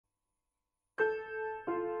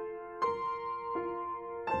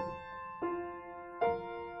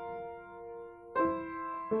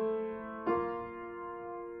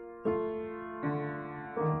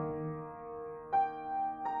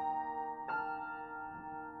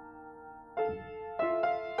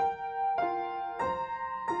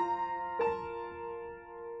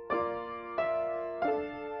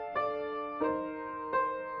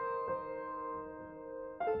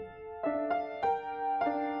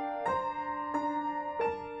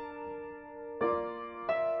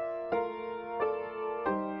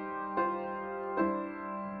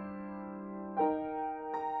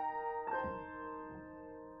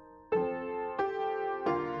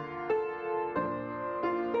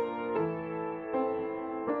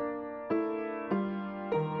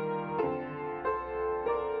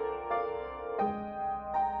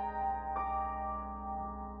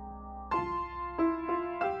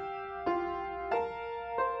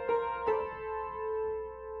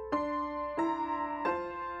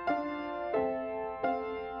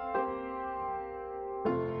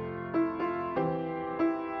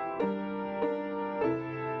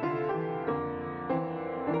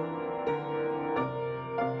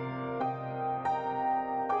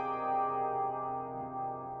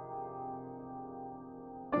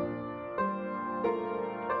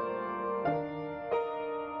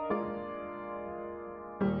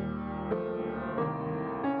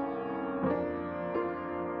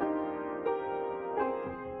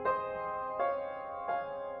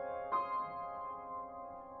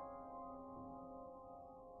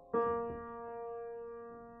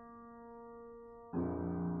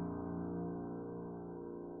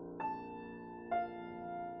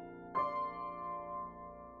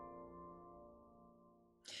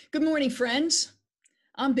Good morning, friends.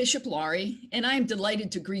 I'm Bishop LAURIE, and I am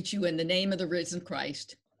delighted to greet you in the name of the risen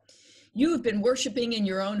Christ. You have been worshiping in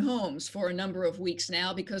your own homes for a number of weeks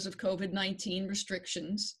now because of COVID-19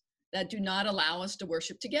 restrictions that do not allow us to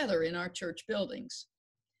worship together in our church buildings.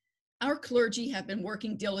 Our clergy have been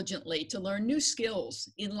working diligently to learn new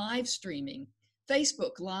skills in live streaming,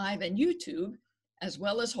 Facebook Live, and YouTube, as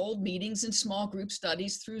well as hold meetings and small group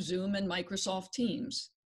studies through Zoom and Microsoft Teams.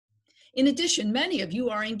 In addition, many of you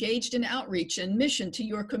are engaged in outreach and mission to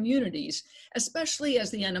your communities, especially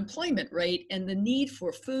as the unemployment rate and the need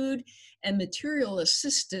for food and material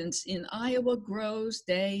assistance in Iowa grows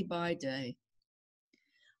day by day.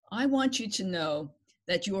 I want you to know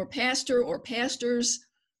that your pastor or pastors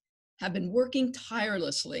have been working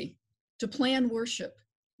tirelessly to plan worship,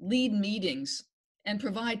 lead meetings, and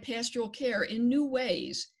provide pastoral care in new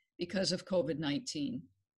ways because of COVID-19.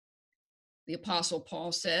 The Apostle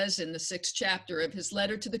Paul says in the 6th chapter of his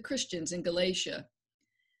letter to the Christians in Galatia,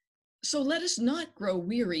 "So let us not grow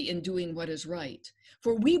weary in doing what is right,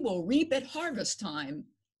 for we will reap at harvest time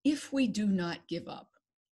if we do not give up."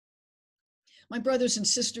 My brothers and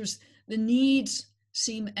sisters, the needs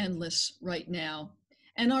seem endless right now,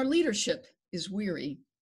 and our leadership is weary.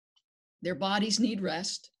 Their bodies need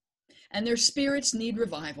rest, and their spirits need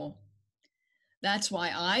revival. That's why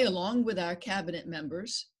I, along with our cabinet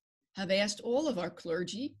members, have asked all of our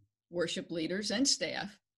clergy, worship leaders, and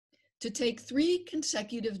staff to take 3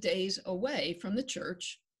 consecutive days away from the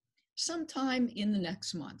church sometime in the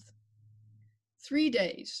next month. 3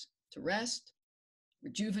 days to rest,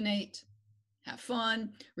 rejuvenate, have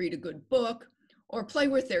fun, read a good book, or play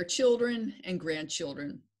with their children and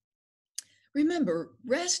grandchildren. Remember,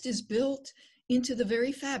 rest is built into the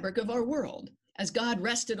very fabric of our world, as God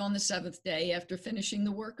rested on the 7th day after finishing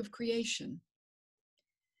the work of creation.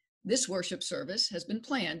 This worship service has been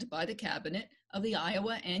planned by the cabinet of the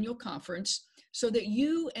Iowa Annual Conference so that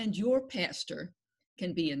you and your pastor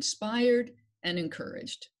can be inspired and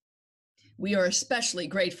encouraged. We are especially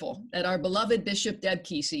grateful that our beloved Bishop Deb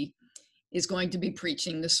KIESEY is going to be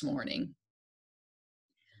preaching this morning.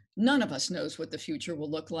 None of us knows what the future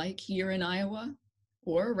will look like here in Iowa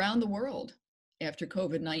or around the world after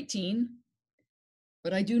COVID-19,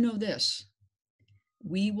 but I do know this: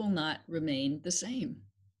 we will not remain the same.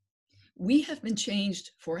 We have been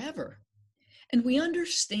changed forever, and we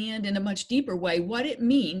understand in a much deeper way what it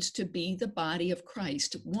means to be the body of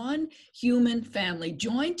Christ, one human family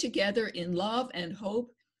joined together in love and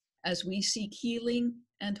hope as we seek healing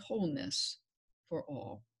and wholeness for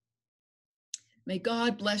all. May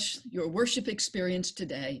God bless your worship experience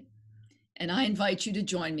today, and I invite you to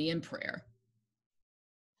join me in prayer.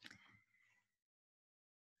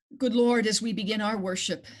 Good Lord, as we begin our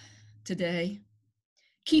worship today,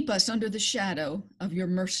 keep us under the shadow of your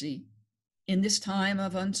mercy in this time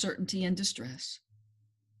of uncertainty and distress.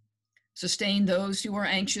 Sustain those who are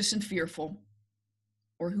anxious and fearful,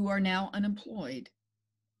 or who are now unemployed.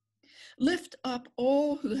 Lift up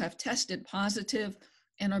all who have tested positive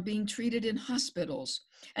and are being treated in hospitals,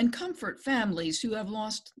 and comfort families who have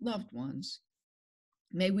lost loved ones.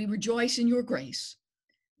 May we rejoice in your grace,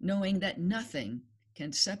 knowing that nothing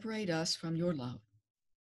can separate us from your love.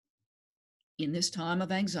 In this time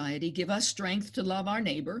of anxiety, give us strength to love our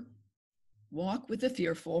neighbor, walk with the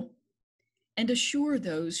fearful, and assure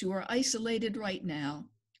those who are isolated right now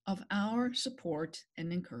of our support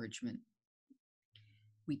and encouragement.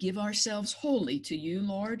 We give ourselves wholly to you,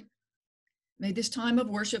 Lord. May this time of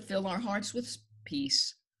worship fill our hearts with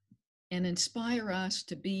peace and inspire us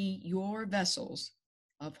to be your vessels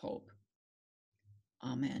of hope.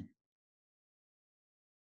 Amen.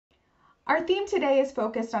 Our theme today is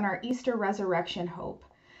focused on our Easter resurrection hope.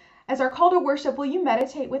 As our call to worship, will you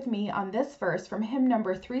meditate with me on this verse from hymn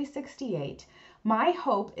number 368, "My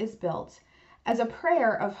Hope is Built," as a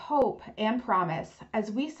prayer of hope and promise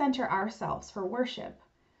as we center ourselves for worship.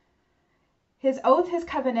 His oath, his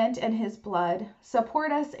covenant, and his blood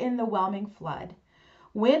support us in the whelming flood.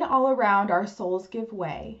 When all around our souls give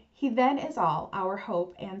way, he then is all our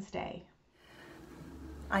hope and stay.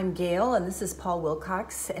 I'm Gail, and this is Paul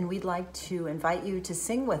Wilcox, and we'd like to invite you to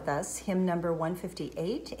sing with us hymn number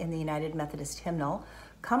 158 in the United Methodist Hymnal,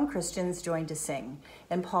 "Come Christians, Join to Sing."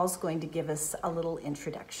 And Paul's going to give us a little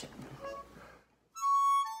introduction.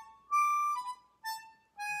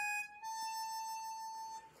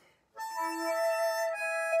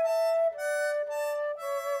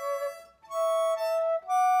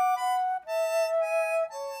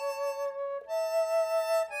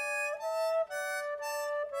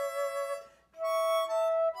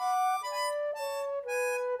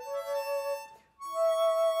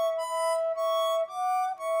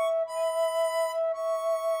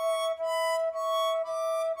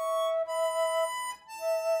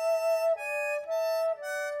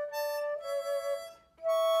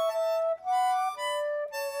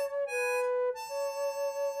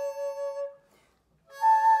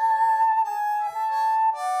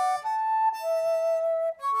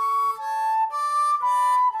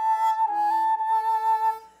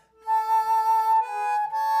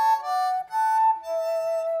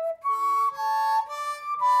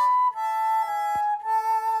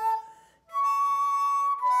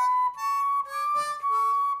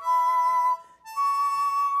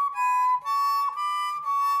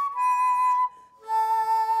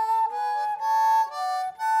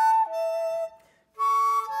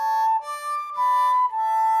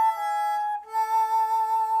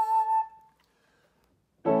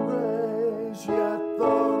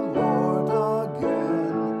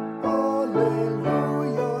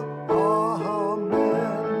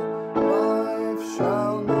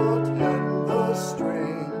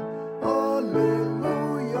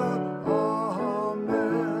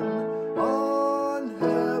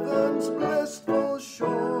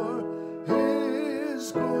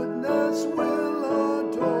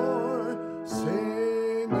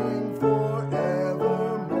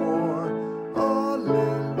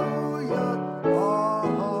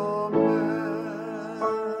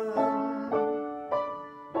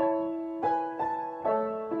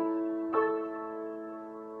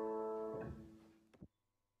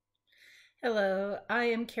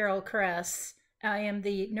 am Carol Kress. I am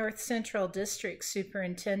the North Central District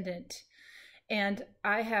Superintendent, and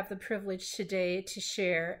I have the privilege today to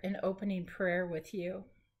share an opening prayer with you.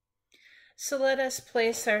 So let us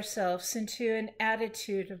place ourselves into an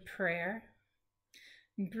attitude of prayer.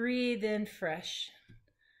 Breathe in fresh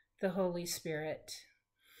the Holy Spirit.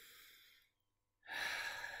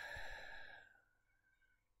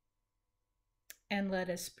 And let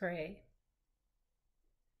us pray.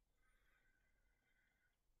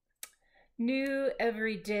 New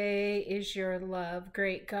every day is your love,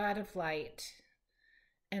 great God of light,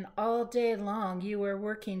 and all day long you are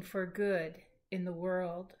working for good in the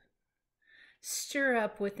world. Stir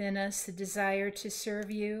up within us the desire to serve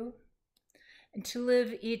you and to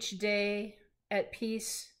live each day at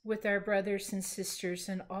peace with our brothers and sisters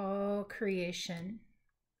in all creation,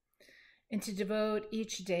 and to devote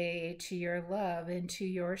each day to your love and to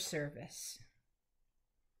your service.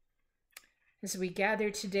 As we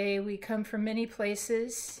gather today, we come from many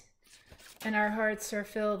places, and our hearts are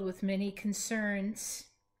filled with many concerns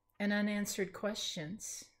and unanswered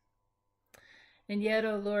questions. And yet,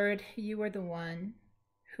 O Lord, you are the one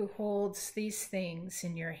who holds these things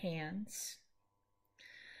in your hands.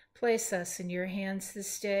 Place us in your hands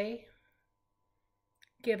this day.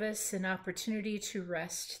 Give us an opportunity to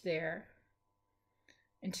rest there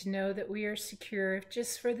and to know that we are secure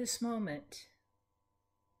just for this moment.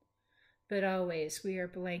 But always we are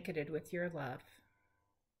blanketed with your love.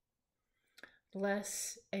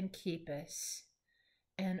 Bless and keep us,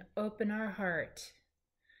 and open our heart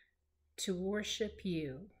to worship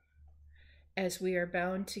you as we are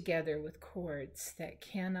bound together with cords that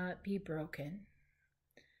cannot be broken.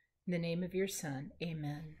 In the name of your Son,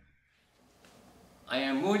 amen. I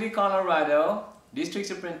am Moody, Colorado, District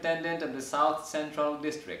Superintendent of the South Central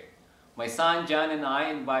District. My son John and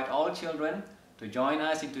I invite all children to join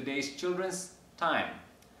us in today's children's time.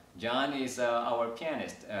 John is our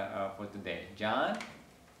pianist for today. John?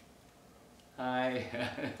 Hi.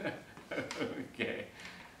 Okay.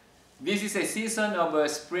 This is a season of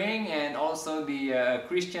spring and also the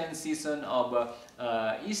Christian season of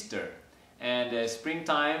Easter. And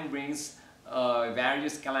springtime brings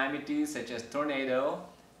various calamities such as tornado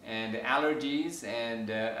and allergies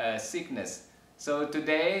and sickness. So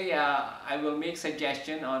today I will make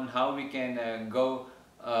suggestion on how we can go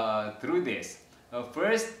through this.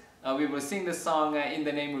 First, we will sing the song In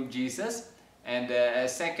the Name of Jesus, and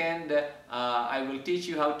second, I will teach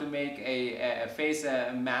you how to make a face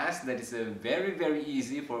mask that is very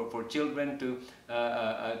easy for children to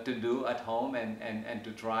do at home and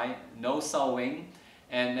to try. No sewing.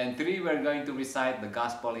 And three, we're going to recite the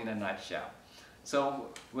gospel in a nutshell. So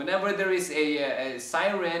whenever there is a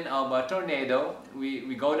siren of a tornado,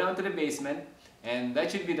 we go down to the basement, and that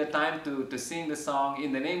should be the time to sing the song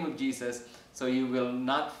In the Name of Jesus, so you will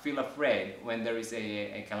not feel afraid when there is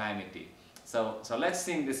a calamity. So let's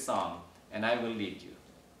sing this song, and I will lead you.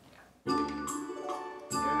 Yeah. Here we go.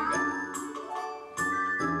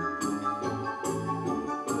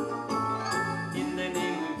 In the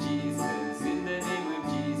name of Jesus, in the name of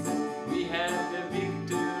Jesus, we have the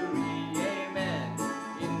victory, amen.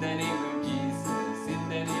 In the name of Jesus, in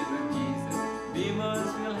the name of Jesus,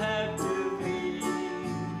 demons will have to flee.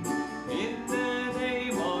 In the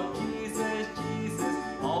name of Jesus, Jesus,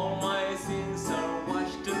 all my sins are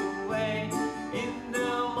washed away. In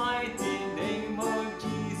the mighty name of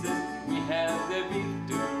Jesus, we have the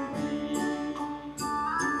victory.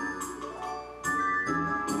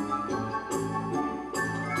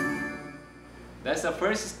 That's the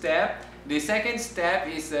first step. The second step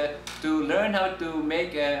is to learn how to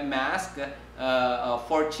make a mask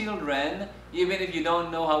for children, even if you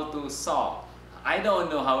don't know how to sew. I don't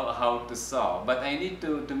know how to sew, but I need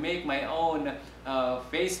to make my own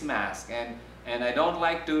face mask, and I don't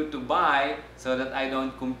like to buy so that I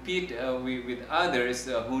don't compete with others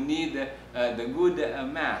who need the good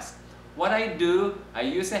mask. What I do, I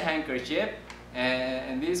use a handkerchief,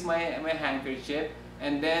 and this is my handkerchief,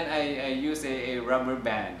 and then I use a rubber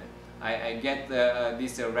band. I get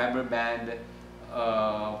this rubber band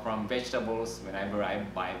from vegetables. Whenever I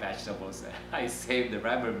buy vegetables, I save the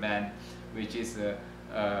rubber band, which is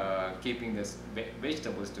keeping the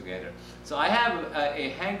vegetables together. So I have a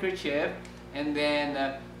handkerchief, and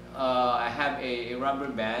then I have a rubber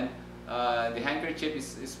band. The handkerchief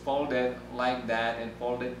is folded like that and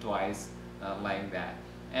folded twice like that.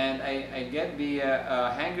 And I get the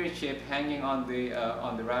handkerchief hanging on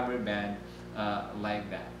the rubber band like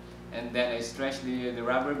that. And then I stretch the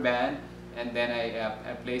rubber band, and then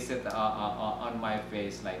I place it on my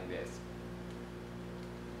face like this.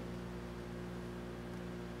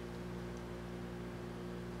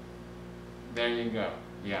 There you go.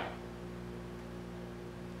 Yeah.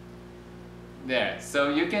 There. So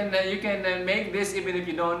you can make this even if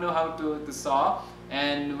you don't know how to sew.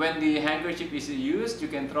 And when the handkerchief is used, you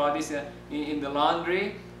can throw this in the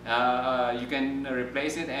laundry. You can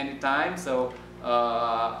replace it anytime. So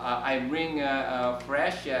I bring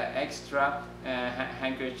fresh extra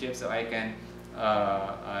handkerchief so I can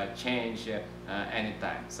change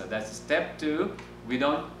anytime. So that's step 2. We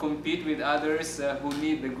don't compete with others who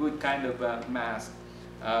need the good kind of mask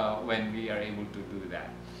when we are able to do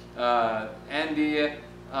that. And the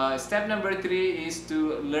step number 3 is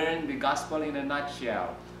to learn the gospel in a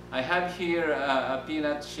nutshell. I have here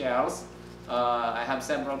peanut shells. I have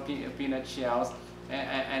several peanut shells,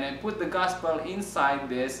 and I put the gospel inside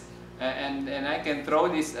this, and I can throw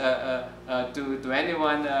this to any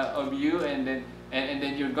one of you, and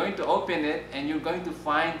then you're going to open it, and you're going to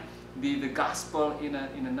find the gospel in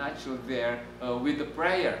a nutshell there with the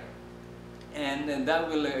prayer. And that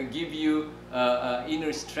will give you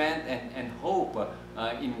inner strength and hope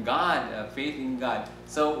in God, faith in God.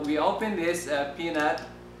 So we open this peanut,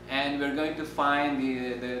 and we're going to find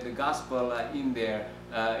the gospel in there.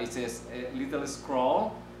 It says a little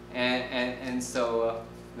scroll, and so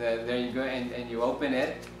there you go, and you open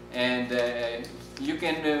it, and you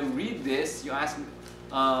can read this. You ask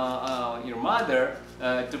your mother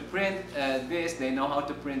to print this. They know how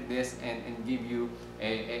to print this, and give you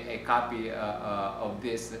a copy of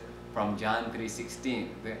this from John 3:16.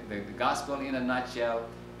 The gospel in a nutshell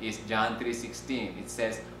is John 3:16. It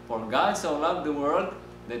says, "For God so loved the world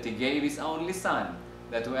that He gave His only Son,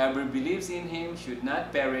 that whoever believes in Him should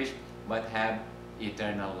not perish but have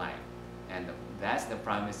eternal life." And that's the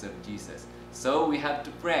promise of Jesus. So we have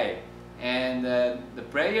to pray. And the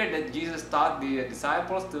prayer that Jesus taught the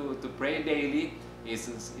disciples to pray daily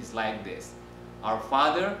is like this. "Our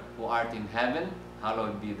Father, who art in heaven,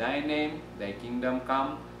 hallowed be thy name. Thy kingdom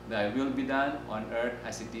come, thy will be done on earth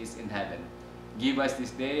as it is in heaven. Give us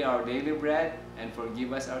this day our daily bread, and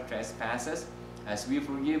forgive us our trespasses, as we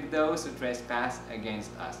forgive those who trespass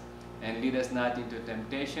against us. And lead us not into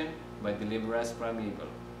temptation, but deliver us from evil.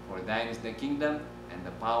 For thine is the kingdom, and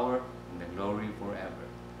the power, and the glory forever.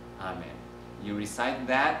 Amen." You recite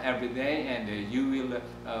that every day, and you will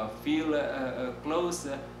feel close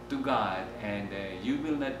to God, and you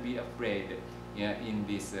will not be afraid in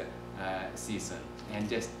this season. And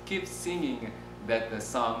just keep singing that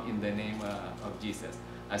song in the name of Jesus.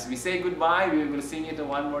 As we say goodbye, we will sing it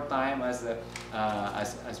one more time as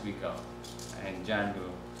we go. And John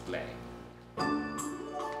will play. Here we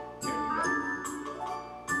go.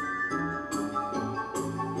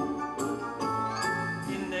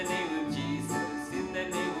 In the name of Jesus, in the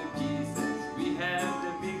name of Jesus, we have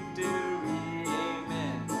the victory.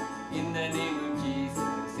 Amen. In the name of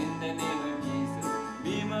Jesus, in the name of Jesus,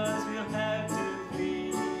 demons will have to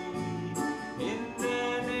flee. In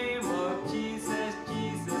the name of Jesus,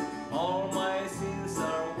 Jesus, all my sins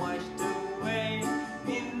are washed away.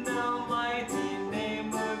 In the mighty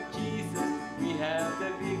name of Jesus, we have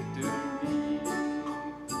the victory.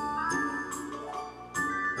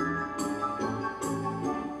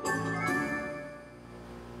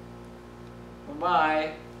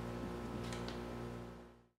 Bye-bye.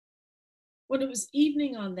 When it was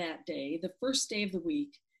evening on that day, the first day of the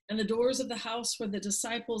week, and the doors of the house where the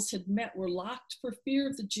disciples had met were locked for fear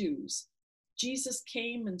of the Jews, Jesus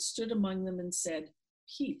came and stood among them and said,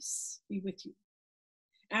 "Peace be with you."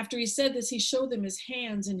 After he said this, he showed them his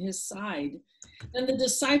hands and his side. Then the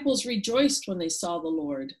disciples rejoiced when they saw the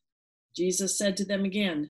Lord. Jesus said to them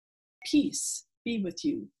again, "Peace be with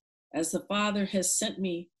you. As the Father has sent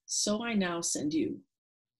me, so I now send you."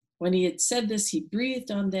 When he had said this, he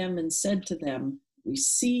breathed on them and said to them,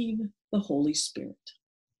 "Receive the Holy Spirit."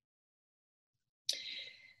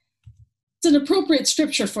 It's an appropriate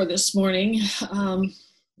scripture for this morning.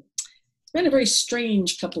 It's been a very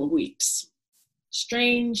strange couple of weeks.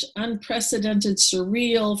 Strange, unprecedented,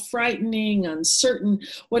 surreal, frightening, uncertain,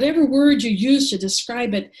 whatever word you use to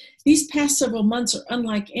describe it, these past several months are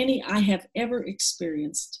unlike any I have ever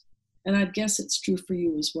experienced. And I'd guess it's true for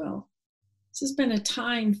you as well. This has been a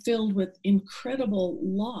time filled with incredible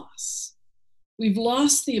loss. We've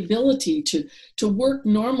lost the ability to work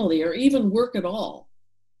normally or even work at all,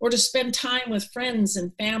 or to spend time with friends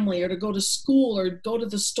and family, or to go to school or go to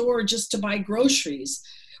the store just to buy groceries.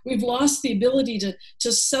 We've lost the ability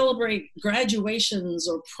to celebrate graduations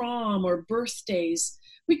or prom or birthdays.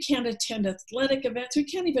 We can't attend athletic events. We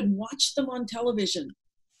can't even watch them on television.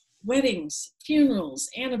 Weddings, funerals,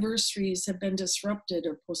 anniversaries have been disrupted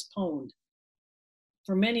or postponed.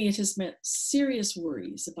 For many, it has meant serious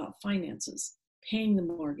worries about finances, paying the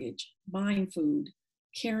mortgage, buying food,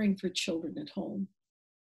 caring for children at home.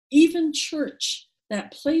 Even church,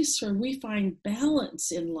 that place where we find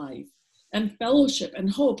balance in life and fellowship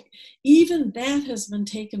and hope, even that has been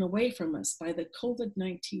taken away from us by the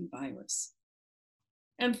COVID-19 virus.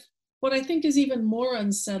 And what I think is even more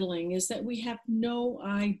unsettling is that we have no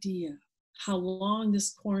idea how long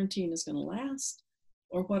this quarantine is going to last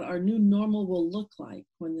or what our new normal will look like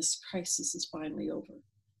when this crisis is finally over.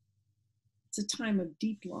 It's a time of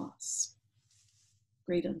deep loss,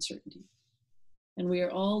 great uncertainty, and we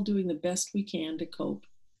are all doing the best we can to cope.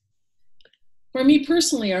 For me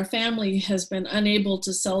personally, our family has been unable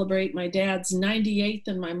to celebrate my dad's 98th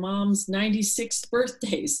and my mom's 96th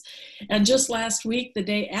birthdays. And just last week, the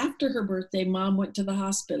day after her birthday, Mom went to the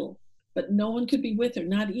hospital, but no one could be with her,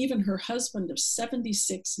 not even her husband of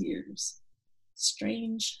 76 years.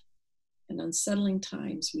 Strange and unsettling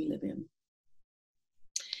times we live in.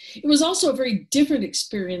 It was also a very different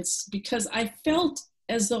experience because I felt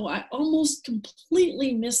as though I almost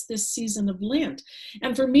completely missed this season of Lent.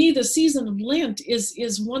 And for me, the season of Lent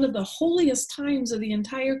is one of the holiest times of the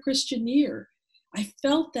entire Christian year. I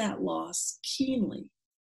felt that loss keenly.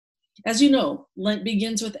 As you know, Lent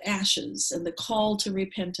begins with ashes and the call to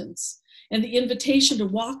repentance and the invitation to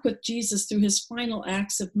walk with Jesus through his final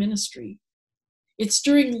acts of ministry. It's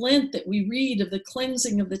during Lent that we read of the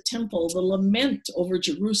cleansing of the temple, the lament over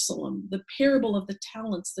Jerusalem, the parable of the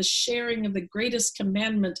talents, the sharing of the greatest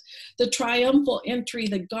commandment, the triumphal entry,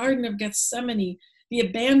 the Garden of Gethsemane, the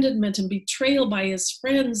abandonment and betrayal by his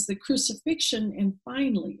friends, the crucifixion, and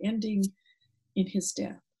finally ending in his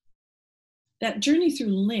death. That journey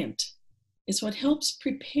through Lent is what helps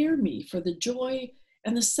prepare me for the joy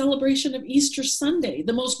and the celebration of Easter Sunday,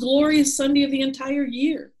 the most glorious Sunday of the entire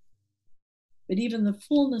year. But even the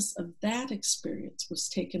fullness of that experience was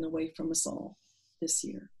taken away from us all this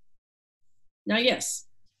year. Now, yes,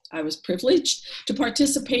 I was privileged to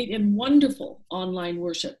participate in wonderful online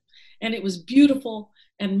worship, and it was beautiful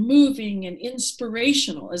and moving and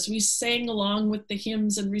inspirational as we sang along with the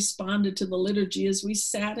hymns and responded to the liturgy as we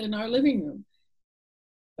sat in our living room.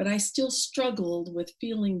 But I still struggled with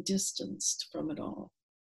feeling distanced from it all.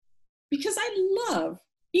 Because I love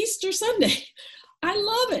Easter Sunday. I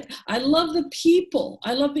love it. I love the people.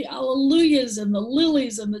 I love the alleluias and the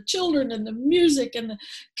lilies and the children and the music and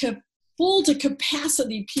the full to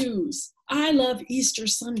capacity pews. I love Easter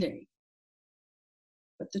Sunday.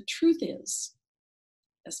 But the truth is,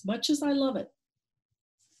 as much as I love it,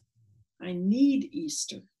 I need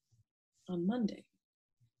Easter on Monday.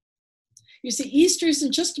 You see, Easter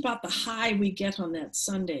isn't just about the high we get on that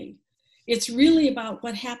Sunday. It's really about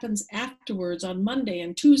what happens afterwards on Monday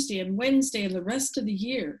and Tuesday and Wednesday and the rest of the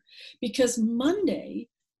year. Because Monday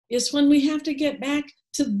is when we have to get back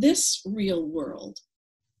to this real world,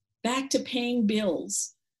 back to paying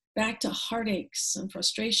bills, back to heartaches and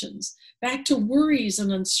frustrations, back to worries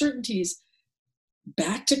and uncertainties,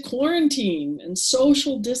 back to quarantine and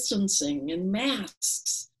social distancing and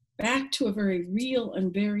masks, back to a very real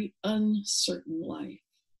and very uncertain life.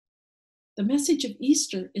 The message of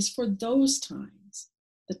Easter is for those times,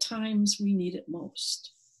 the times we need it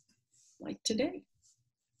most, like today.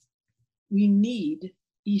 We need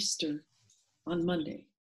Easter on Monday,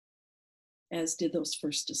 as did those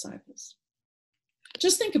first disciples.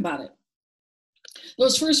 Just think about it.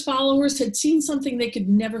 Those first followers had seen something they could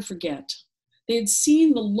never forget. They had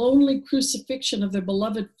seen the lonely crucifixion of their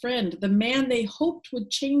beloved friend, the man they hoped would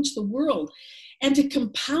change the world. And to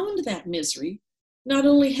compound that misery, not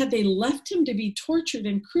only had they left him to be tortured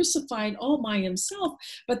and crucified all by himself,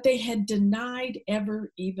 but they had denied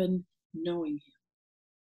ever even knowing him.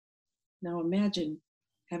 Now imagine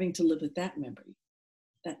having to live with that memory,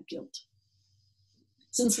 that guilt.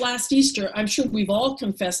 Since last Easter, I'm sure we've all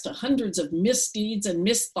confessed to hundreds of misdeeds and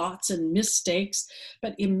misthoughts and mistakes,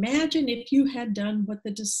 but imagine if you had done what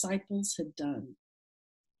the disciples had done.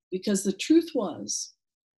 Because the truth was,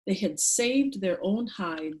 they had saved their own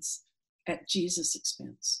hides at Jesus'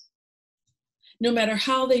 expense. No matter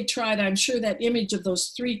how they tried, I'm sure that image of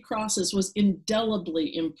those 3 crosses was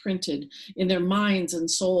indelibly imprinted in their minds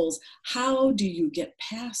and souls. How do you get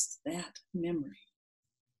past that memory?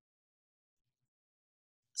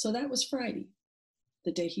 So that was Friday,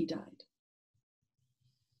 the day he died.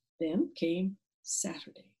 Then came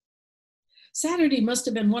Saturday. Saturday must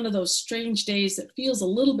have been one of those strange days that feels a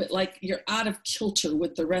little bit like you're out of kilter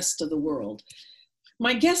with the rest of the world.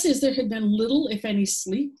 My guess is there had been little, if any,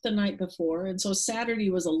 sleep the night before, and so Saturday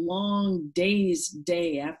was a long, dazed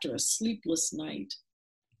day after a sleepless night.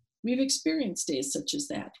 We've experienced days such as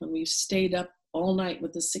that, when we've stayed up all night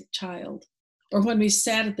with a sick child, or when we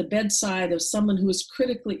sat at the bedside of someone who is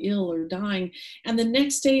critically ill or dying. And the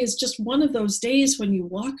next day is just one of those days when you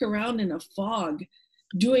walk around in a fog,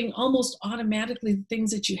 doing almost automatically the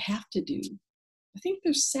things that you have to do. I think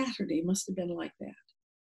their Saturday must have been like that.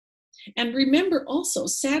 And remember also,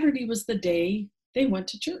 Saturday was the day they went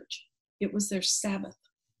to church. It was their Sabbath.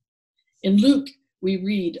 In Luke, we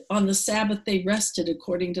read, on the Sabbath they rested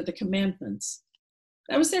according to the commandments.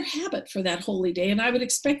 That was their habit for that holy day, and I would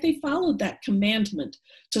expect they followed that commandment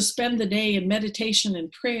to spend the day in meditation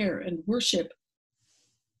and prayer and worship.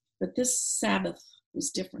 But this Sabbath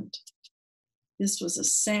was different. This was a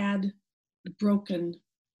sad, broken,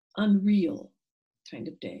 unreal kind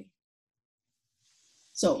of day.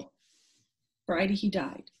 So, Friday he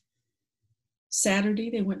died. Saturday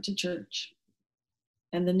they went to church.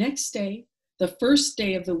 And the next day, the first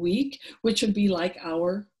day of the week, which would be like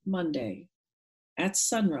our Monday, at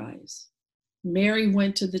sunrise, Mary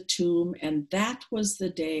went to the tomb, and that was the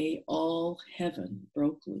day all heaven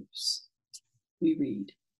broke loose. We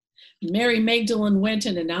read, Mary Magdalene went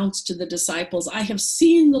and announced to the disciples, I have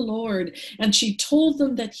seen the Lord, and she told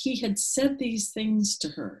them that he had said these things to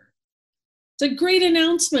her. It's a great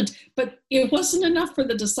announcement, but it wasn't enough for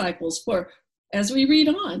the disciples, for as we read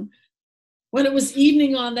on, when it was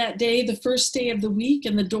evening on that day, the first day of the week,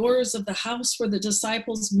 and the doors of the house where the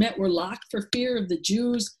disciples met were locked for fear of the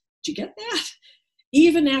Jews. Did you get that?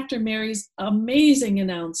 Even after Mary's amazing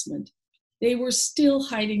announcement, they were still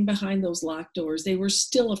hiding behind those locked doors. They were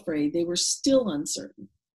still afraid. They were still uncertain.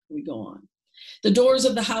 We go on. The doors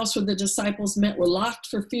of the house where the disciples met were locked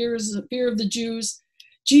for fear of the Jews.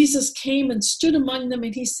 Jesus came and stood among them,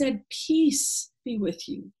 and he said, peace be with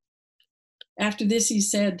you. After this,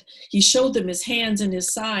 he showed them his hands and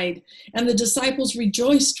his side, and the disciples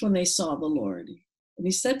rejoiced when they saw the Lord. And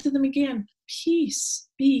he said to them again, peace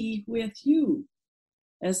be with you.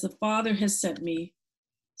 As the Father has sent me,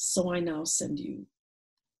 so I now send you.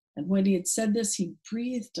 And when he had said this, he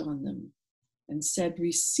breathed on them and said,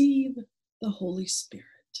 receive the Holy Spirit.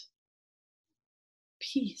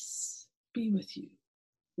 Peace be with you.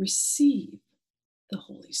 Receive the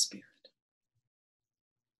Holy Spirit.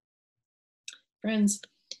 Friends,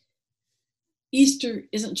 Easter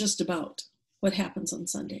isn't just about what happens on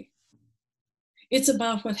Sunday. It's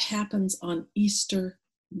about what happens on Easter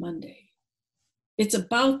Monday. It's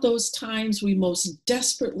about those times we most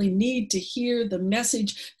desperately need to hear the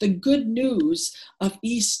message, the good news of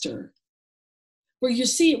Easter. Where you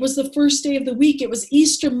see, it was the first day of the week. It was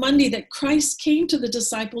Easter Monday that Christ came to the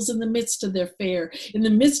disciples in the midst of their fear, in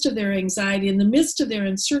the midst of their anxiety, in the midst of their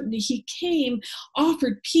uncertainty. He came,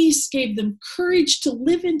 offered peace, gave them courage to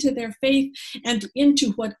live into their faith and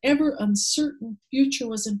into whatever uncertain future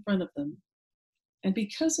was in front of them. And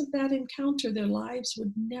because of that encounter, their lives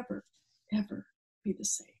would never, ever be the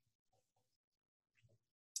same.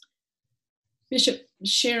 Bishop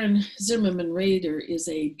Sharon Zimmerman Rader is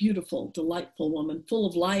a beautiful, delightful woman, full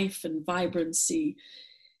of life and vibrancy.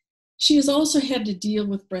 She has also had to deal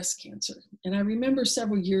with breast cancer. And I remember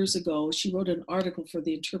several years ago, she wrote an article for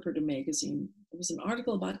the Interpreter magazine. It was an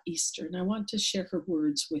article about Easter, and I want to share her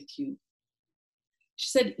words with you. She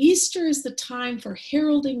said, Easter is the time for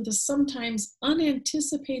heralding the sometimes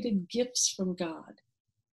unanticipated gifts from God.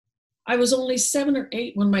 I was only 7 or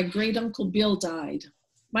 8 when my great uncle Bill died.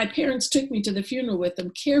 My parents took me to the funeral with them,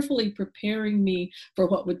 carefully preparing me for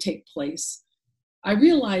what would take place. I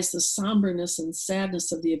realized the somberness and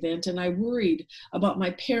sadness of the event, and I worried about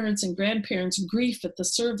my parents' and grandparents' grief at the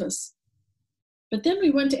service. But then we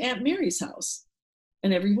went to Aunt Mary's house,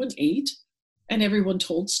 and everyone ate, and everyone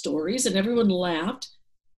told stories, and everyone laughed,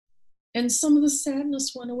 and some of the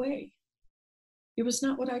sadness went away. It was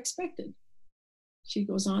not what I expected. She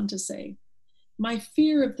goes on to say, my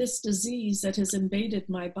fear of this disease that has invaded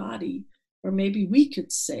my body, or maybe we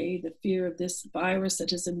could say the fear of this virus that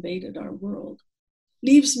has invaded our world,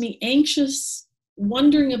 leaves me anxious,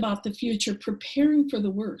 wondering about the future, preparing for the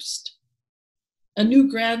worst. A new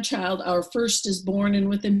grandchild, our first, is born, and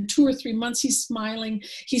within 2 or 3 months, he's smiling.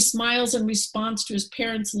 He smiles in response to his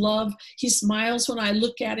parents' love. He smiles when I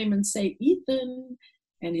look at him and say, Ethan,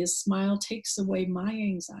 and his smile takes away my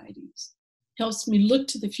anxieties, helps me look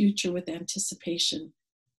to the future with anticipation,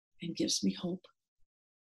 and gives me hope.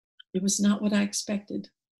 It was not what I expected.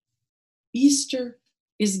 Easter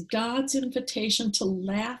is God's invitation to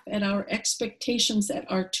laugh at our expectations that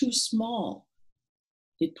are too small.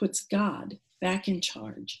 It puts God back in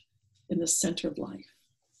charge, in the center of life.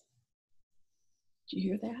 Do you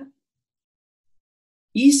hear that?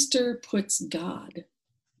 Easter puts God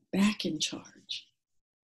back in charge,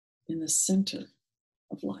 in the center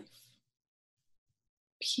of life.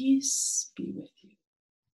 Peace be with you.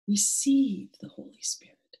 receive the Holy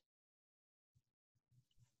Spirit.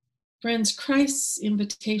 Friends, Christ's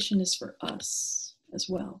invitation is for us as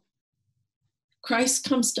well. Christ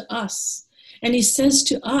comes to us and he says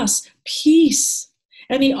to us, peace.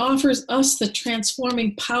 And he offers us the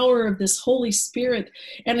transforming power of this Holy Spirit.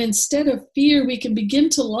 And instead of fear, we can begin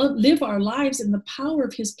to live our lives in the power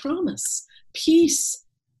of his promise. Peace.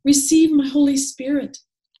 Receive my Holy Spirit.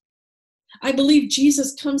 I believe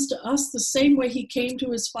Jesus comes to us the same way he came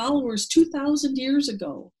to his followers 2,000 years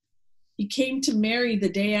ago. He came to Mary the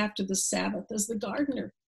day after the Sabbath as the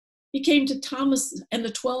gardener. He came to Thomas and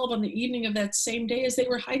the 12 on the evening of that same day as they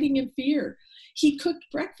were hiding in fear. He cooked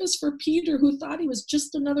breakfast for Peter, who thought he was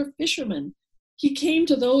just another fisherman. He came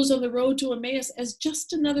to those on the road to Emmaus as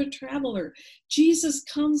just another traveler. Jesus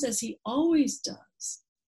comes as he always does,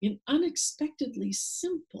 in unexpectedly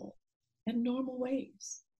simple and normal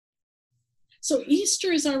ways. So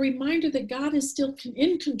Easter is our reminder that God is still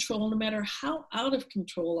in control, no matter how out of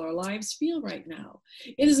control our lives feel right now.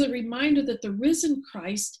 It is a reminder that the risen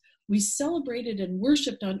Christ we celebrated and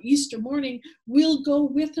worshiped on Easter morning will go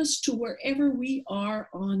with us to wherever we are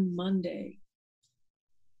on Monday.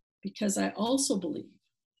 Because I also believe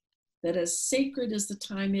that as sacred as the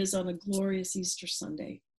time is on a glorious Easter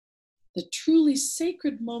Sunday, the truly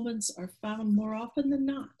sacred moments are found more often than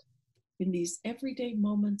not in these everyday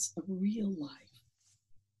moments of real life.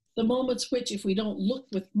 The moments which, if we don't look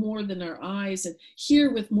with more than our eyes and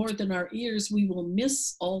hear with more than our ears, we will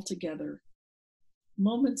miss altogether.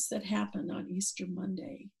 Moments that happen on Easter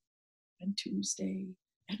Monday and Tuesday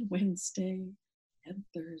and Wednesday and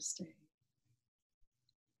Thursday.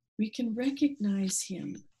 We can recognize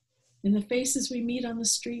him in the faces we meet on the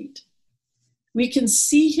street. We can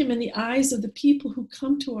see him in the eyes of the people who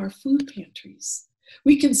come to our food pantries.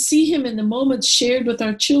 We can see him in the moments shared with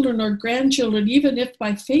our children or grandchildren, even if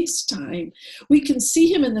by FaceTime. We can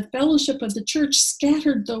see him in the fellowship of the church,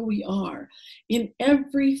 scattered though we are, in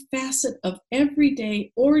every facet of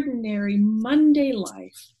everyday, ordinary, Monday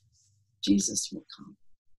life. Jesus will come.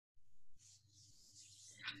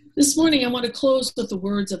 This morning, I want to close with the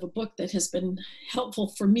words of a book that has been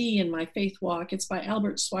helpful for me in my faith walk. It's by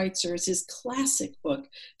Albert Schweitzer. It's his classic book,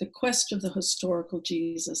 The Quest of the Historical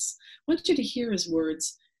Jesus. I want you to hear his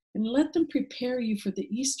words and let them prepare you for the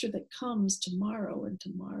Easter that comes tomorrow and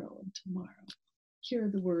tomorrow and tomorrow. Here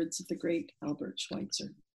are the words of the great Albert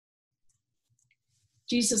Schweitzer.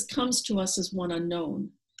 Jesus comes to us as one unknown,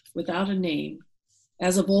 without a name.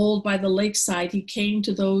 As of old by the lakeside, he came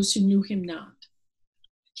to those who knew him not.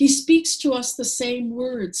 He speaks to us the same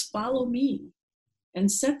words, follow me, and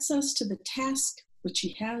sets us to the task which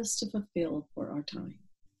he has to fulfill for our time.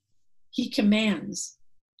 He commands,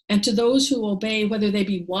 and to those who obey, whether they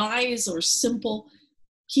be wise or simple,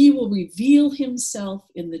 he will reveal himself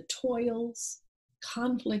in the toils,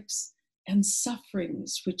 conflicts, and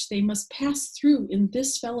sufferings which they must pass through in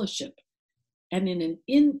this fellowship, and in an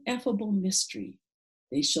ineffable mystery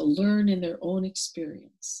they shall learn in their own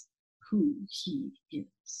experience who he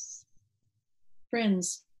is.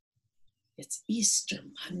 Friends, it's Easter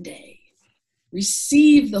Monday.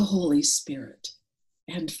 Receive the Holy Spirit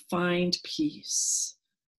and find peace.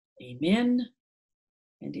 Amen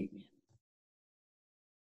and amen.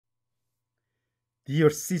 Dear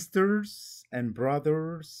sisters and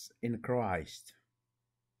brothers in Christ,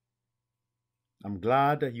 I'm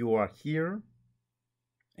glad that you are here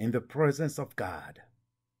in the presence of God.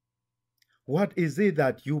 What is it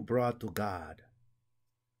that you brought to God?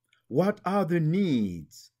 What are the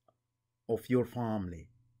needs of your family?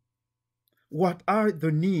 What are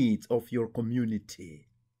the needs of your community?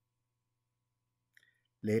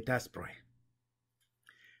 Let us pray.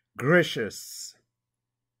 Gracious,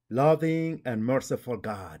 loving, and merciful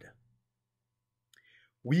God,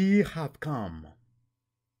 we have come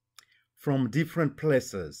from different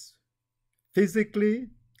places, physically,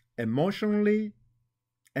 emotionally,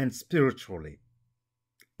 and spiritually,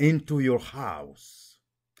 into your house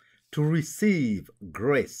to receive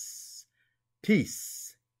grace,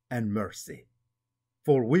 peace, and mercy.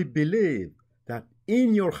 For we believe that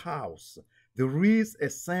in your house there is a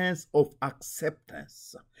sense of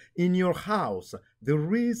acceptance. In your house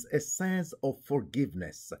there is a sense of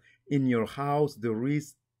forgiveness. In your house there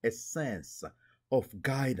is a sense of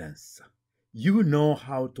guidance. You know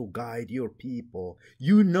how to guide your people.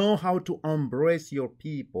 You know how to embrace your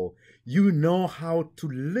people. You know how to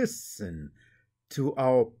listen to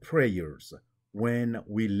our prayers when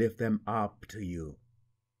we lift them up to you.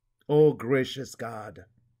 Oh, gracious God,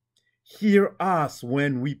 hear us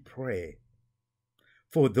when we pray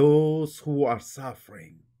for those who are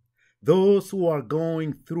suffering, those who are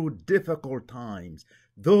going through difficult times,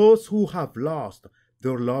 those who have lost,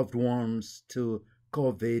 their loved ones to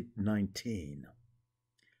COVID-19.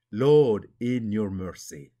 Lord, in your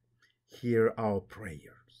mercy, hear our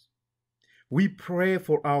prayers. We pray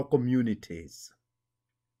for our communities.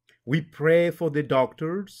 We pray for the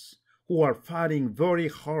doctors who are fighting very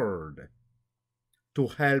hard to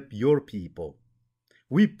help your people.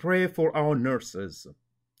 We pray for our nurses,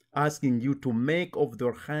 asking you to make of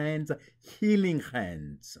their hands healing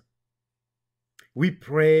hands. We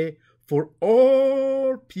pray for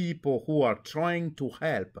all people who are trying to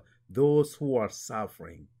help those who are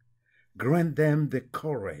suffering. Grant them the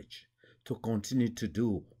courage to continue to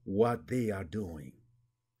do what they are doing.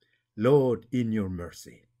 Lord, in your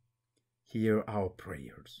mercy, hear our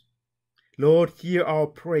prayers. Lord, hear our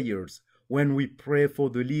prayers when we pray for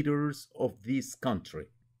the leaders of this country,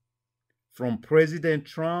 from President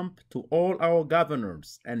Trump to all our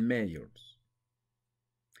governors and mayors.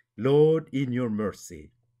 Lord, in your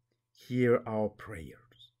mercy, hear our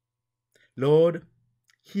prayers. Lord,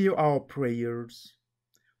 hear our prayers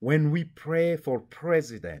when we pray for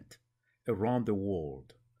presidents around the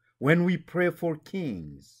world, when we pray for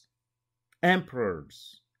kings,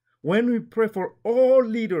 emperors, when we pray for all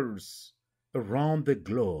leaders around the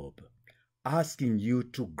globe, asking you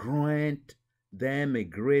to grant them a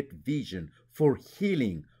great vision for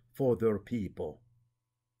healing for their people.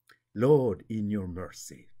 Lord, in your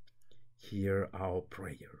mercy, hear our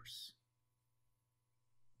prayers.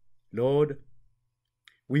 Lord,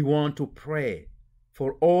 we want to pray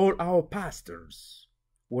for all our pastors,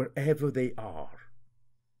 wherever they are.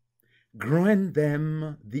 Grant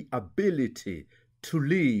them the ability to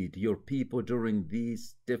lead your people during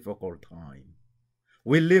this difficult time.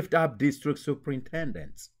 We lift up district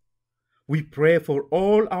superintendents. We pray for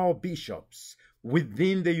all our bishops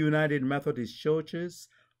within the United Methodist Churches,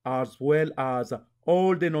 as well as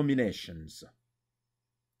all denominations.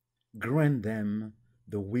 Grant them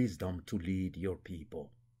the wisdom to lead your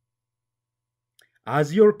people.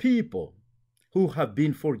 As your people who have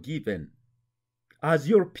been forgiven, as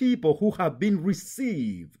your people who have been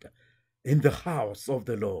received in the house of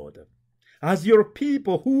the Lord, as your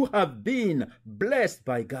people who have been blessed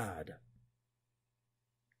by God,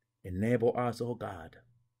 enable us, O God,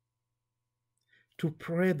 to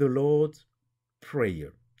pray the Lord's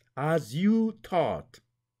Prayer as you taught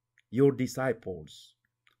your disciples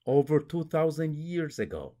over 2,000 years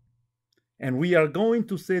ago. And we are going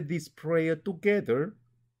to say this prayer together.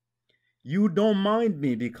 You don't mind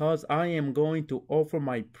me because I am going to offer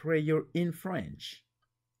my prayer in French.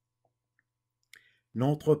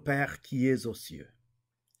 Notre Père qui es aux cieux,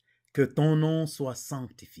 que ton nom soit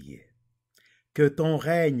sanctifié, que ton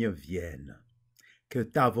règne vienne, que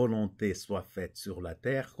ta volonté soit faite sur la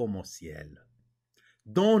terre comme au ciel.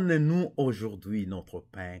 Donne-nous aujourd'hui notre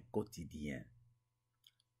pain quotidien.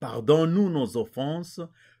 Pardonne-nous nos offenses,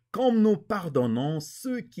 comme nous pardonnons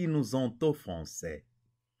ceux qui nous ont offensés.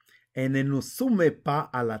 Et ne nous soumets pas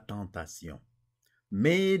à la tentation,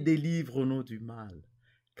 mais délivre-nous du mal,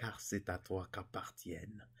 car c'est à toi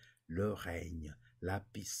qu'appartiennent le règne, la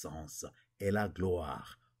puissance et la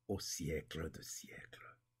gloire au siècle de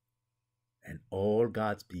siècles. And all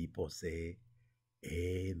God's people say,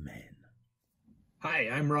 Amen. Hi,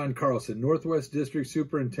 I'm Ron Carlson, Northwest District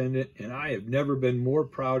Superintendent, and I have never been more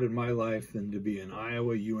proud in my life than to be an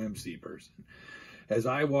Iowa UMC person. As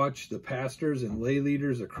I watch the pastors and lay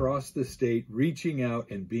leaders across the state reaching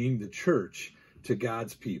out and being the church to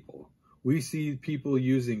God's people. We see people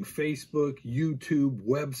using Facebook, YouTube,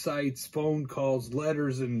 websites, phone calls,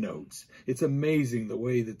 letters, and notes. It's amazing the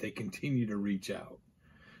way that they continue to reach out.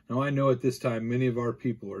 Now, I know at this time many of our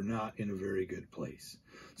people are not in a very good place.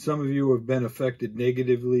 Some of you have been affected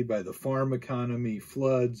negatively by the farm economy,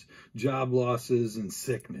 floods, job losses, and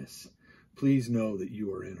sickness. Please know that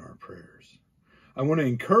you are in our prayers. I want to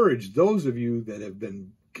encourage those of you that have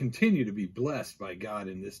been continue to be blessed by God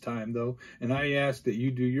in this time, though, and I ask that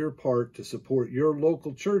you do your part to support your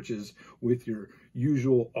local churches with your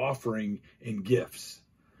usual offering and gifts.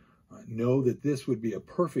 Know that this would be a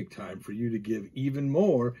perfect time for you to give even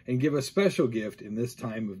more and give a special gift in this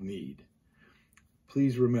time of need.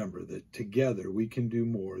 Please remember that together we can do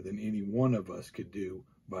more than any one of us could do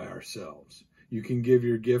by ourselves. You can give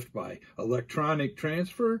your gift by electronic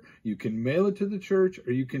transfer, you can mail it to the church,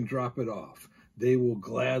 or you can drop it off. They will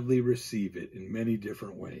gladly receive it in many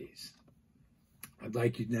different ways. I'd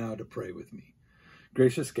like you now to pray with me.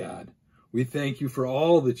 Gracious God, we thank you for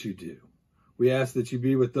all that you do. We ask that you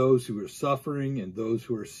be with those who are suffering and those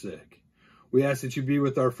who are sick. We ask that you be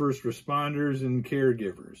with our first responders and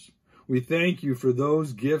caregivers. We thank you for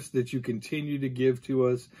those gifts that you continue to give to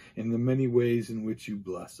us in the many ways in which you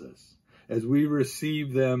bless us. As we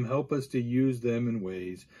receive them, help us to use them in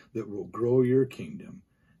ways that will grow your kingdom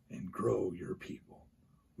and grow your people.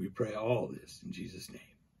 We pray all this in Jesus' name.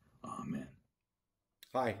 Amen.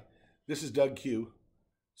 Hi, this is Doug Q,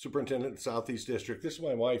 Superintendent of the Southeast District. This is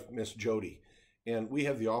my wife, Miss Jody, and we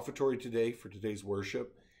have the offertory today for today's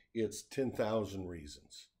worship. It's 10,000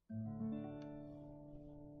 Reasons.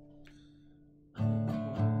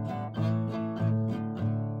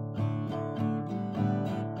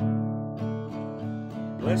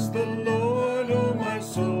 Bless the Lord, oh my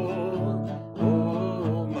soul,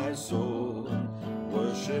 oh my soul,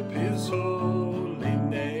 worship his holy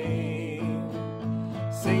name.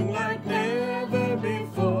 Sing like never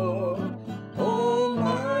before, oh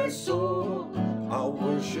my soul, I'll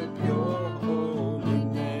worship your holy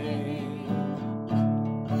name.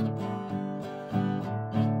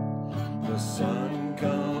 The sun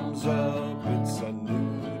comes up, it's a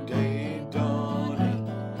new day dawning.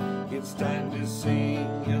 It's time to sing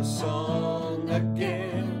a song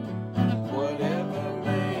again. Whatever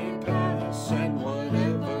may pass and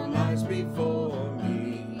whatever lies before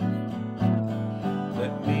me,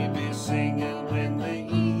 let me be singing when the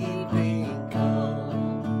evening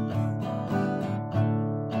comes.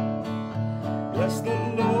 Bless the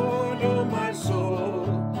Lord, oh my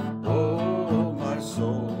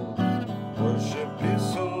soul, worship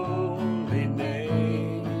his holy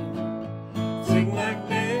name. Sing like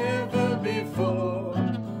never before,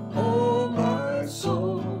 oh my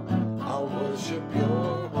soul, I'll worship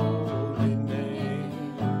your holy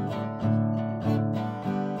name.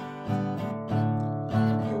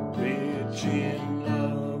 You're rich in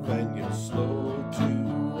love and you're slow to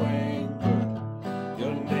anger.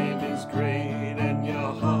 Your name is great and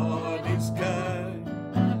your heart is kind.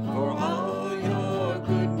 For all your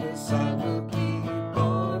goodness I will keep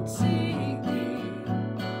on singing.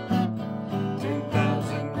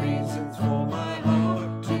 10,000 reasons for my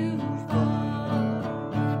heart to find.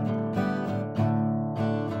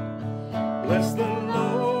 Bless the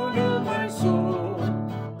Lord, oh my soul,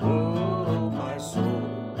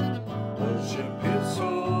 worship his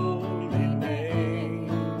holy name.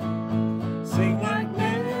 Sing like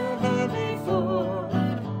never before,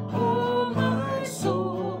 oh my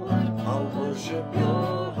soul, I'll worship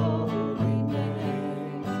your holy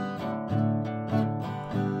name.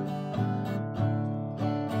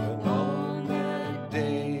 And on that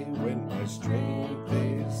day when my strength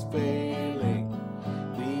is failing,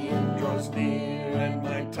 the end draws near and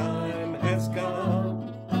my time has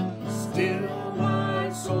come, still my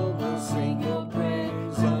soul will sing your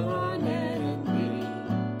praise unending.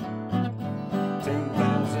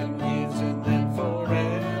 10,000 years and then forevermore.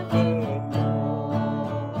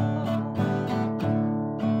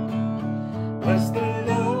 Bless the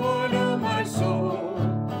Lord, oh my soul,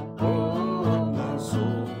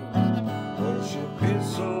 worship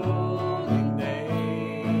his holy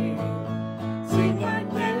name. Sing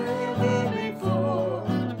like never before,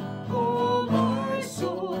 oh my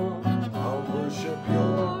soul, I'll worship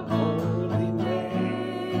your holy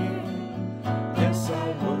name. Yes,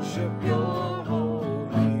 I'll worship your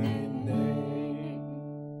holy name.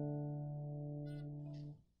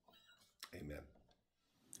 Amen.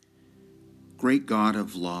 Great God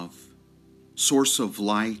of love, source of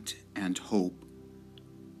light and hope,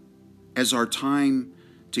 as our time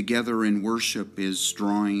together in worship is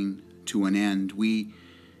drawing to an end, we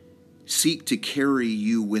seek to carry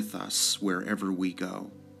you with us wherever we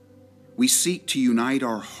go. We seek to unite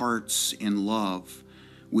our hearts in love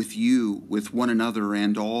with you, with one another,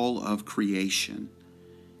 and all of creation,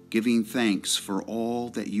 giving thanks for all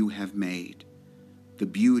that you have made, the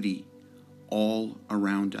beauty all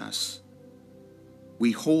around us.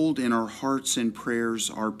 We hold in our hearts and prayers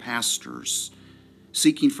our pastors,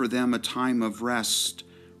 seeking for them a time of rest,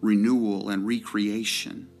 renewal, and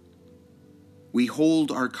recreation. We hold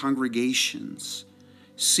our congregations,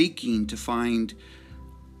 seeking to find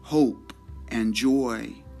hope and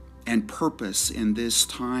joy and purpose in this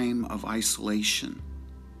time of isolation.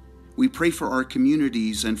 We pray for our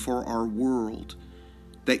communities and for our world,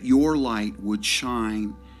 that your light would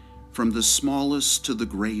shine from the smallest to the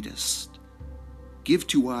greatest. Give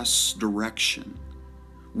to us direction.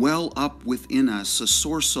 Well up within us a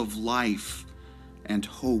source of life and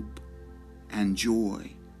hope and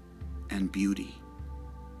joy and beauty.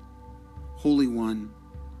 Holy One,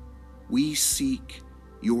 we seek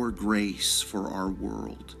your grace for our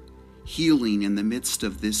world, healing in the midst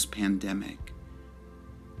of this pandemic.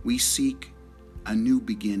 We seek a new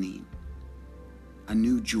beginning, a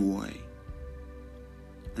new joy,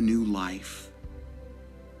 a new life.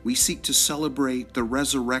 We seek to celebrate the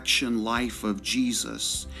resurrection life of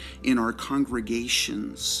Jesus in our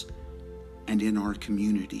congregations and in our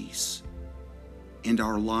communities. And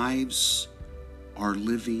our lives are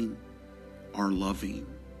living, are loving.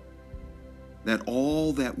 That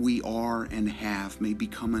all that we are and have may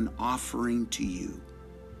become an offering to you,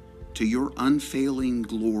 to your unfailing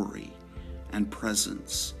glory and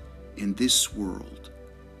presence in this world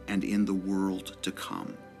and in the world to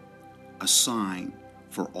come, a sign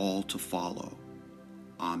for all to follow.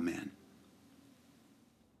 Amen.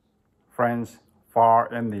 Friends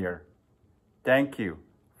far and near, thank you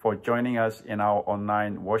for joining us in our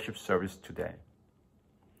online worship service today.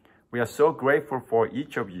 We are so grateful for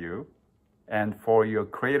each of you and for your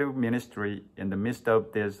creative ministry in the midst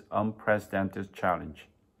of this unprecedented challenge.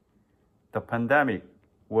 The pandemic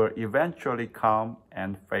will eventually come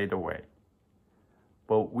and fade away,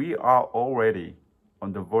 but we are already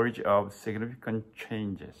on the verge of significant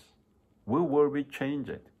changes. We will be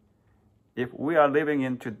changed. If we are living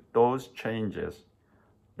into those changes,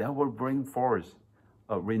 that will bring forth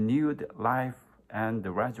a renewed life and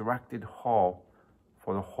the resurrected hope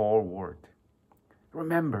for the whole world.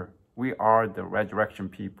 Remember, we are the resurrection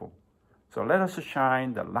people. So let us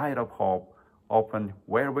shine the light of hope open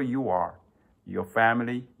wherever you are, your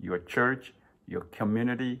family, your church, your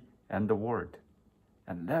community, and the world.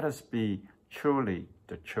 And let us be truly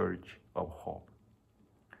the church of hope.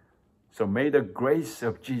 So may the grace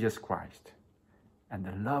of Jesus Christ and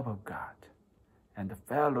the love of God and the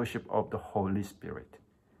fellowship of the Holy Spirit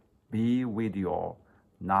be with you all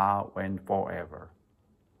now and forever.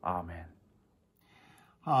 Amen.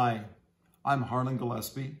 Hi, I'm Harlan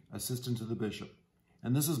Gillespie, assistant to the bishop,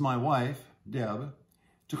 and this is my wife, Deb.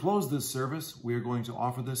 To close this service, we are going to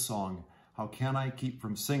offer this song, How Can I Keep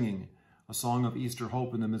From Singing, a song of Easter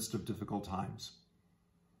hope in the midst of difficult times.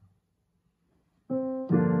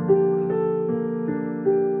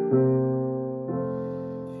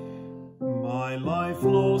 My life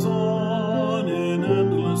flows on in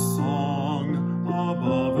endless song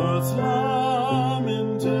above earth's lamentation.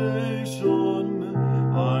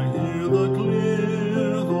 I hear the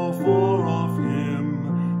clear, though far off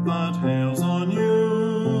hymn that hails on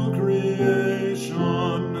new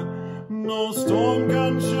creation. No storm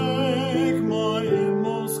can shake my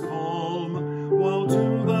inmost calm, while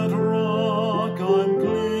to that rock I'm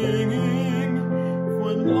clinging.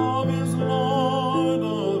 When love is Lord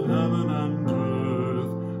of heaven and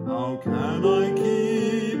earth, how can I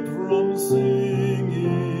keep from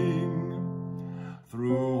singing?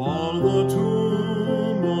 Through all the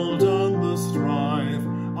tumult and the strife,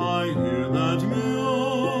 I hear that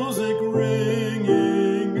music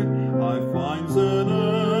ringing. I find an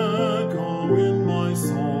echo in my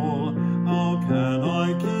soul. How can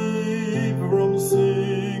I keep from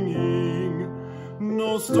singing?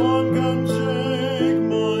 No storm can shake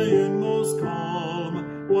my inmost calm,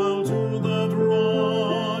 while to that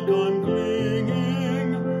rock I'm clinging.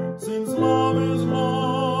 Since love is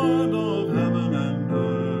Lord of heaven and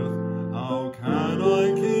earth, how can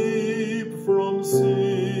I keep from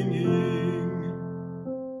singing?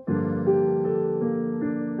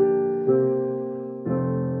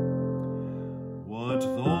 What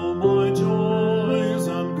though my joys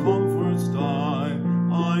and comforts die,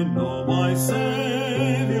 I know my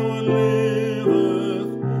Savior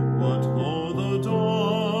liveth. What though the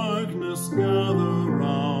darkness gather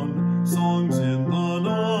round, songs in the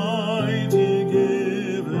night he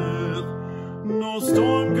giveth. No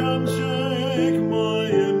storm can shake my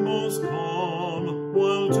inmost calm,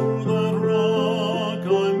 while to that rock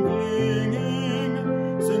I'm clinging.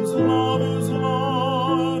 Since love is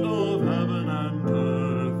Lord of heaven and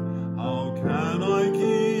earth, how can I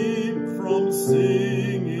keep from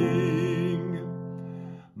singing?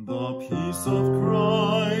 The peace of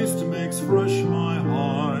Christ makes fresh my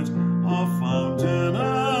heart, a fountain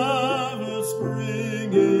ever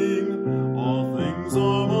springing. All things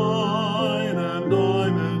are mine and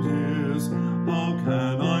I'm at his, how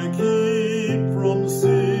can I keep from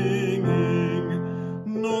singing?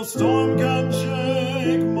 No storm can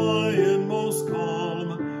shake my inmost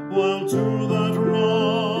calm, while to that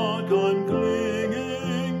rock I'm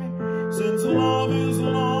clinging. Since love is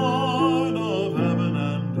Lord of heaven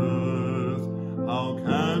and earth, how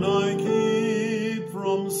can I keep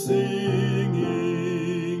from singing?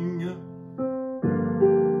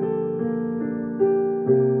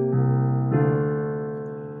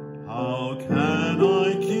 How can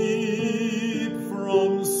I keep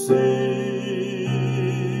from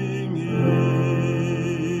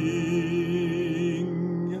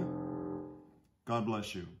singing? God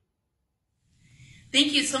bless you.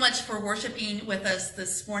 Thank you so much for worshiping with us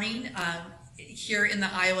this morning here in the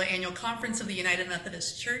Iowa Annual Conference of the United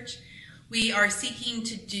Methodist Church. We are seeking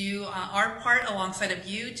to do our part alongside of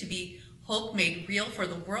you to be hope made real for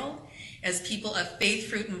the world as people of faith,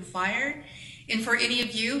 fruit, and fire. And for any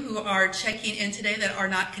of you who are checking in today that are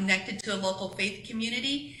not connected to a local faith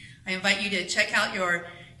community, I invite you to check out your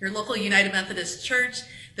local United Methodist Church.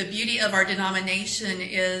 The beauty of our denomination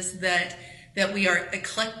is that we are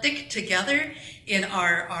eclectic together in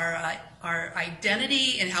our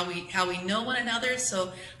identity and how we know one another.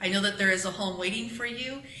 So I know that there is a home waiting for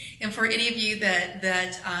you. And for any of you that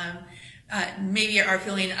maybe are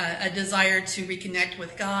feeling a desire to reconnect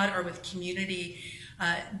with God or with community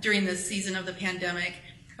during this season of the pandemic,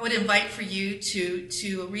 I would invite for you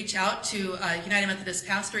to reach out to a United Methodist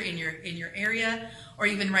pastor in your area, or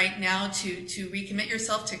even right now to recommit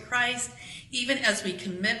yourself to Christ, even as we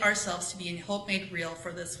commit ourselves to being hope made real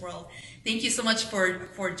for this world. Thank you so much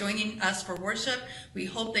for joining us for worship. We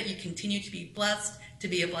hope that you continue to be blessed, to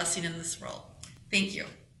be a blessing in this world. Thank you.